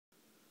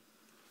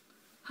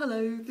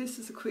Hello, this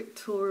is a quick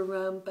tour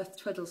around Beth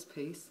Tweddle's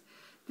piece.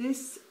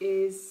 This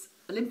is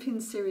Olympian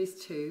Series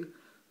II,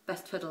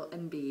 Beth Tweddle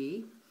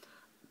MBE.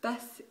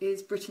 Beth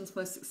is Britain's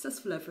most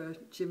successful ever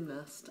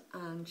gymnast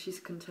and she's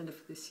a contender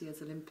for this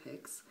year's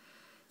Olympics.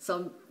 So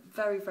I'm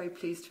very, very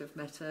pleased to have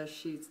met her.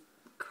 She's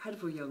an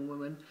incredible young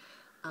woman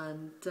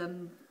and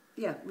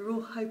yeah, we're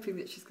all hoping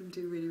that she's going to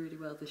do really, really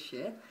well this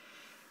year.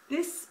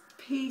 This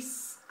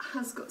piece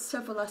has got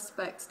several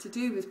aspects to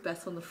do with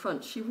Beth on the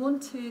front. She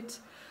wanted,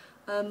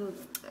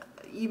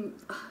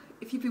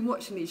 if you've been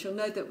watching these, you'll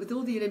know that with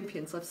all the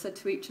Olympians, I've said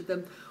to each of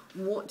them,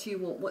 what do you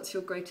want? What's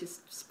your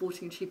greatest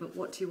sporting achievement?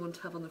 What do you want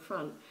to have on the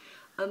front?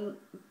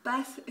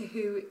 Beth,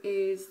 who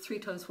is 3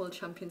 times world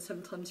champion,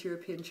 7 times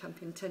European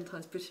champion, 10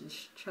 times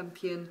British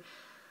champion,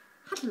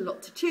 had a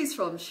lot to choose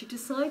from. She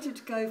decided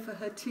to go for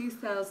her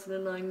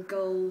 2009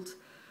 gold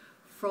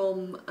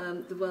from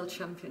the World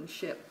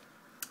Championship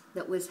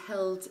that was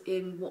held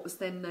in what was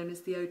then known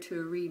as the O2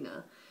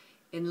 Arena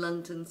in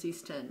London's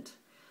East End.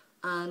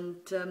 And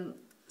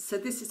so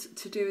this is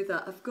to do with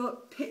that. I've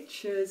got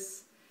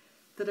pictures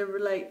that are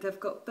related.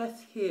 I've got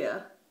Beth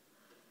here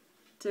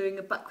doing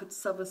a backward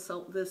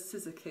somersault with a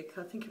scissor kick.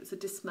 I think it was a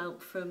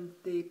dismount from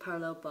the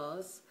parallel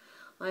bars.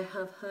 I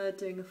have her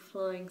doing a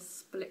flying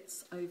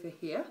splits over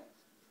here.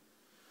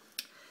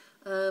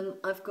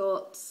 I've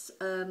got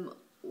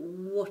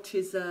what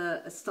is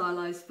a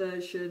stylised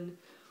version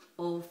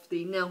of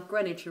the now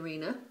Greenwich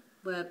Arena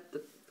where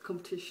the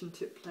competition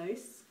took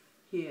place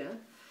here.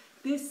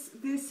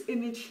 This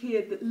image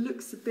here that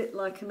looks a bit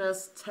like an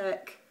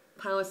Aztec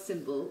power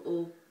symbol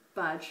or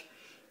badge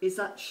is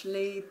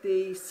actually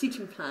the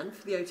seating plan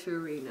for the O2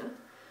 Arena,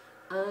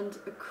 and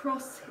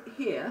across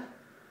here,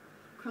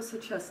 across her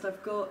chest,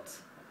 I've got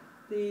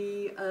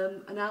the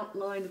an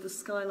outline of the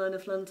skyline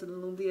of London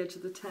along the edge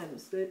of the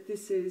Thames.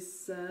 This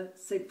is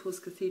St Paul's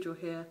Cathedral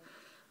here,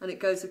 and it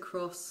goes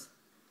across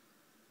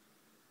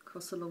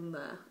along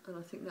there, and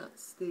I think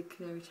that's the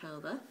Canary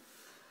Tower there.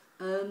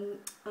 And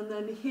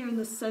then here in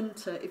the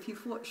centre, if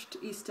you've watched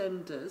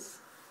EastEnders,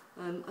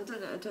 I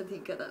don't think you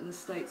get that in the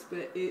States,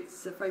 but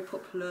it's very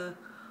popular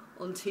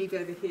on TV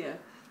over here.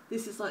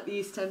 This is like the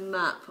East End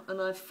map,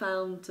 and I've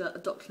found a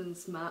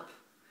Docklands map,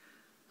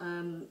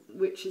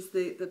 which is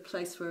the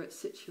place where it's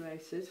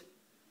situated.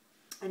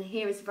 And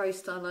here is a very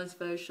stylised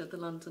version of the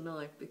London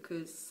Eye,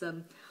 because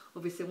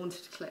obviously I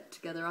wanted to collect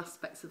together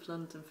aspects of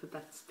London for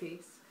Beth's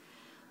piece.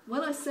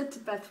 When I said to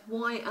Beth,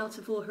 why out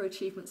of all her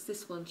achievements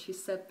this one, she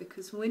said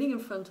because winning in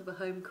front of a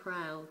home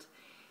crowd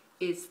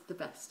is the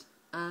best.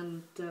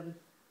 And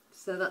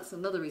so that's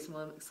another reason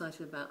why I'm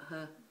excited about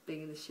her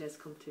being in this year's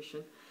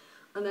competition.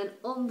 And then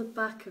on the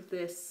back of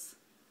this,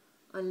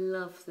 I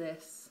love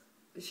this.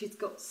 She's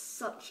got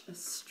such a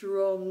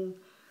strong,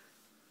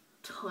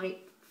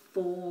 tight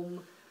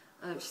form.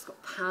 She's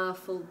got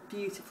powerful,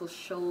 beautiful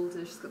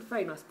shoulders. She's got a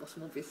very nice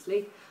bottom,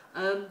 obviously.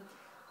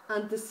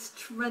 And the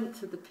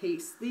strength of the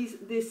piece,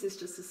 this is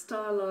just a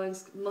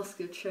stylised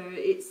musculature.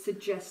 It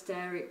suggests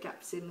there, it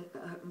gaps in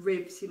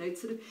ribs, you know,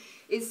 sort of.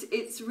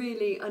 It's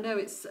really, I know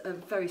it's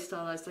very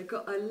stylised.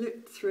 I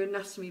looked through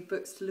anatomy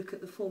books to look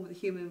at the form of the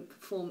human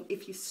form.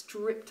 If you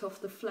stripped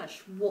off the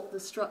flesh, what the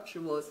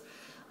structure was,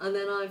 and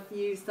then I've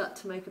used that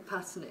to make a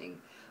patterning.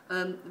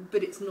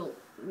 But it's not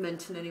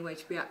meant in any way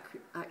to be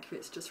accurate.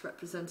 It's just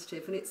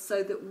representative, and it's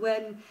so that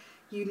when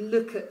you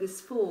look at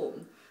this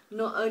form,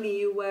 not only are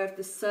you aware of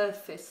the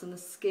surface and the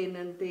skin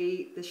and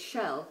the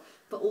shell,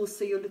 but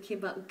also you're looking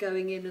about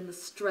going in and the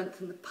strength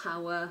and the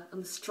power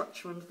and the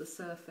structure under the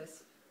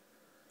surface.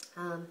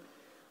 And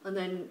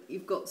then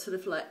you've got sort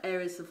of like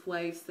areas of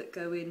waves that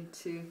go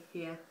into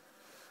here.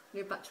 And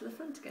you're back to the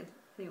front again.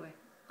 Anyway,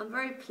 I'm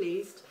very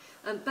pleased.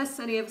 Beth's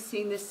only ever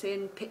seen this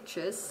in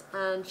pictures,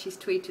 and she's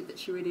tweeted that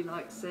she really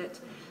likes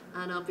it,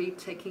 and I'll be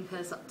taking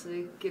hers up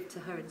to give to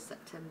her in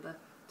September.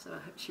 So I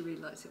hope she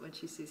really likes it when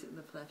she sees it in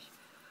the flesh.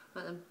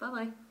 Right then,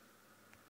 bye-bye.